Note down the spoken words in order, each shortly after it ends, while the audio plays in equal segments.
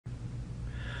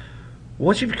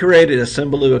Once you've created a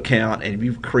Symbaloo account and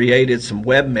you've created some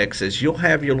web mixes, you'll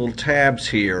have your little tabs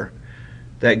here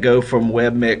that go from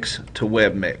webmix to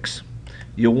webmix.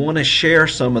 You'll want to share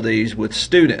some of these with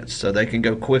students so they can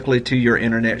go quickly to your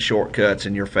internet shortcuts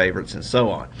and your favorites and so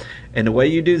on. And the way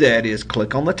you do that is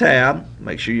click on the tab,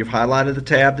 make sure you've highlighted the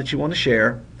tab that you want to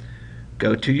share,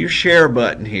 go to your share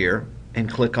button here and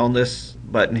click on this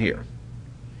button here.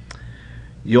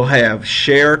 You'll have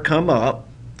share come up,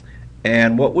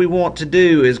 and what we want to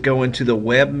do is go into the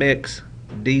webmix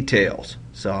details.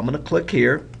 So I'm going to click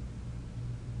here,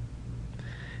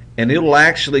 and it'll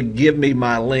actually give me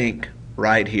my link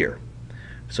right here.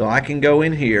 So I can go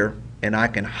in here and I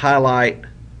can highlight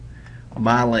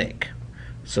my link.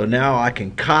 So now I can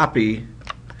copy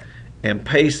and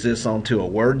paste this onto a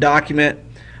Word document.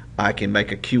 I can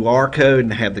make a QR code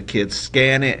and have the kids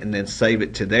scan it and then save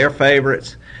it to their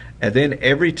favorites. And then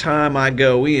every time I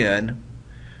go in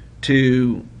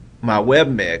to my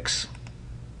webmix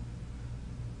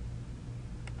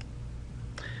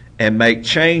and make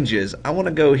changes, I want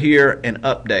to go here and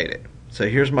update it. So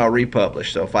here's my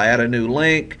republish. So if I add a new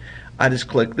link, I just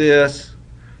click this,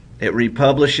 it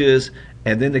republishes,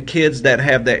 and then the kids that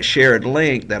have that shared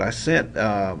link that I sent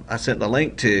the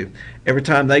link to, every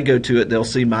time they go to it, they'll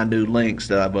see my new links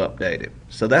that I've updated.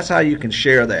 So that's how you can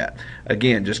share that.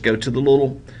 Again, just go to the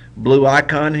little blue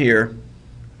icon here,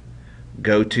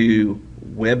 go to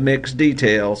webmix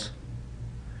details,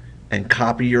 and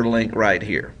copy your link right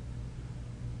here.